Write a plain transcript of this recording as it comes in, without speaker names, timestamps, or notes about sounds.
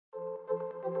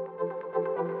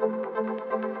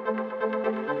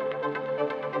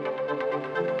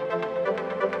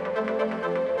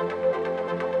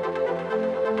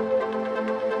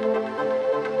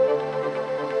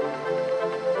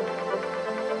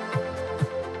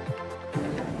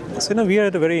So, we are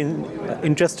at a very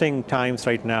interesting times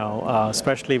right now,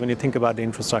 especially when you think about the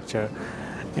infrastructure.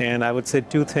 And I would say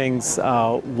two things.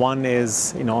 One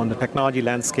is, on the technology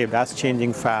landscape, that's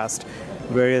changing fast.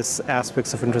 Various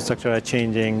aspects of infrastructure are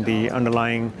changing. The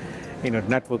underlying,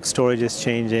 network storage is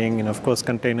changing. Of course,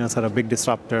 containers are a big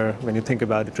disruptor when you think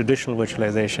about the traditional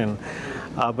virtualization.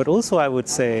 But also, I would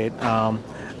say,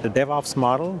 the DevOps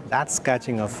model, that's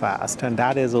catching up fast, and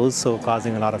that is also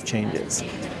causing a lot of changes.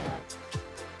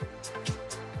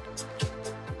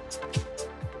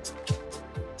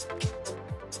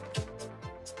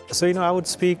 So, I would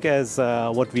speak as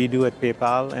what we do at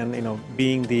PayPal, and,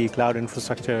 being the cloud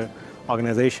infrastructure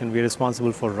organization, we're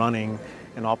responsible for running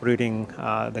and operating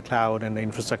the cloud and the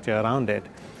infrastructure around it.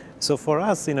 So for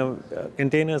us,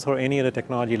 containers or any other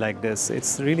technology like this,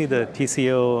 it's really the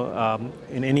TCO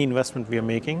in any investment we are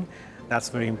making. That's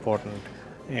very important.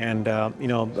 And,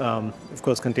 of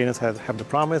course, containers have the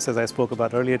promise, as I spoke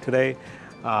about earlier today.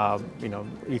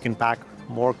 You can pack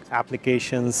more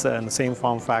applications in the same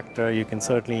form factor. You can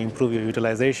certainly improve your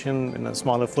utilization in a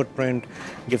smaller footprint,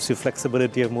 gives you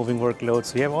flexibility of moving workloads.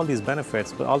 So you have all these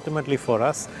benefits, but ultimately for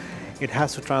us, it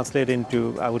has to translate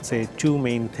into, I would say, two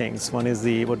main things. One is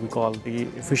what we call the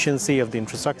efficiency of the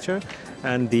infrastructure,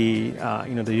 and the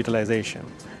utilization.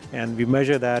 And we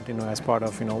measure that, as part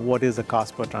of, what is the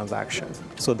cost per transaction.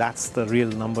 So that's the real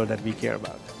number that we care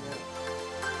about.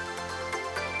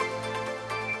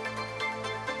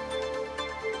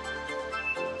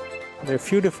 There are a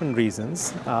few different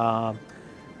reasons.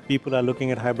 People are looking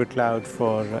at hybrid cloud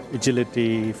for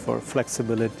agility, for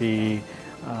flexibility.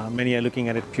 Many are looking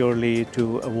at it purely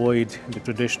to avoid the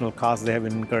traditional costs they have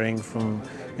been incurring from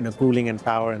cooling and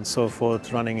power and so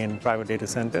forth, running in private data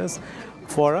centers.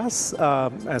 For us,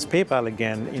 as PayPal,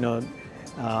 again,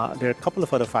 there are a couple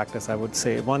of other factors, I would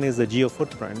say. One is the geo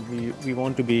footprint. We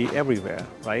want to be everywhere,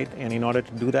 right? And in order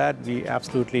to do that, we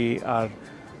absolutely are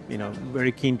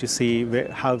very keen to see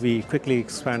how we quickly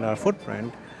expand our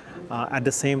footprint. At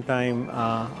the same time,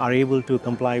 are able to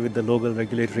comply with the local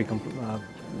regulatory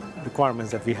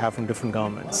requirements that we have from different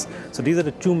governments. So these are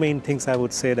the two main things I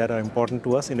would say that are important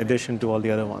to us, in addition to all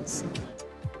the other ones.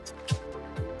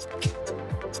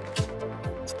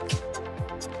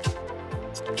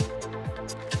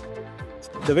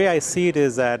 The way I see it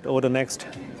is that over the next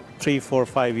 3, 4,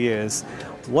 5 years,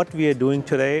 what we are doing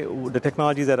today, the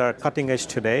technologies that are cutting edge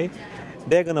today,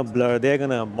 they're going to blur, they're going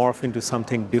to morph into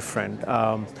something different.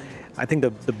 I think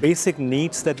the basic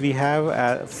needs that we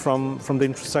have from the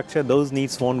infrastructure, those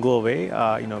needs won't go away.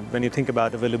 When you think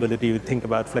about availability, you think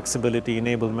about flexibility,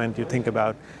 enablement, you think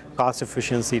about cost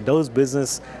efficiency, those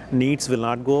business needs will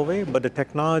not go away, but the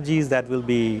technologies that will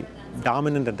be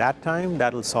dominant at that time,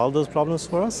 that will solve those problems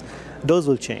for us, those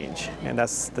will change. And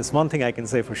that's one thing I can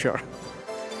say for sure.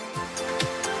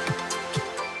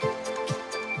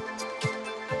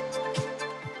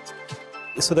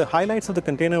 So the highlights of the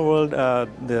container world,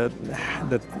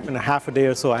 in a half a day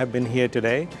or so I have been here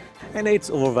today, and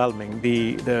it's overwhelming.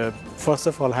 First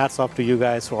of all, hats off to you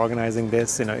guys for organizing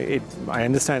this. I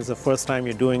understand it's the first time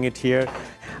you're doing it here.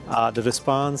 The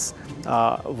response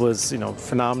was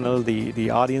phenomenal. The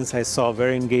audience I saw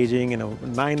very engaging.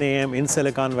 9 a.m. in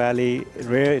Silicon Valley,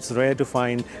 it's rare to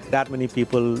find that many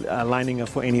people lining up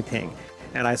for anything.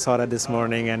 And I saw that this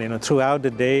morning, and throughout the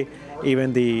day,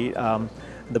 even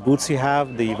the booths you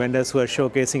have, the vendors who are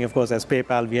showcasing, of course, as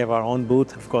PayPal, we have our own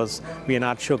booth. Of course, we are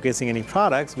not showcasing any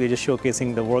products. We're just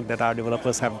showcasing the work that our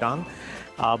developers have done.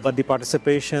 But the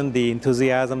participation, the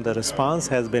enthusiasm, the response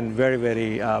has been very,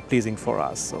 very pleasing for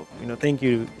us. So, thank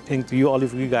you all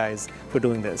of you guys for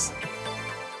doing this.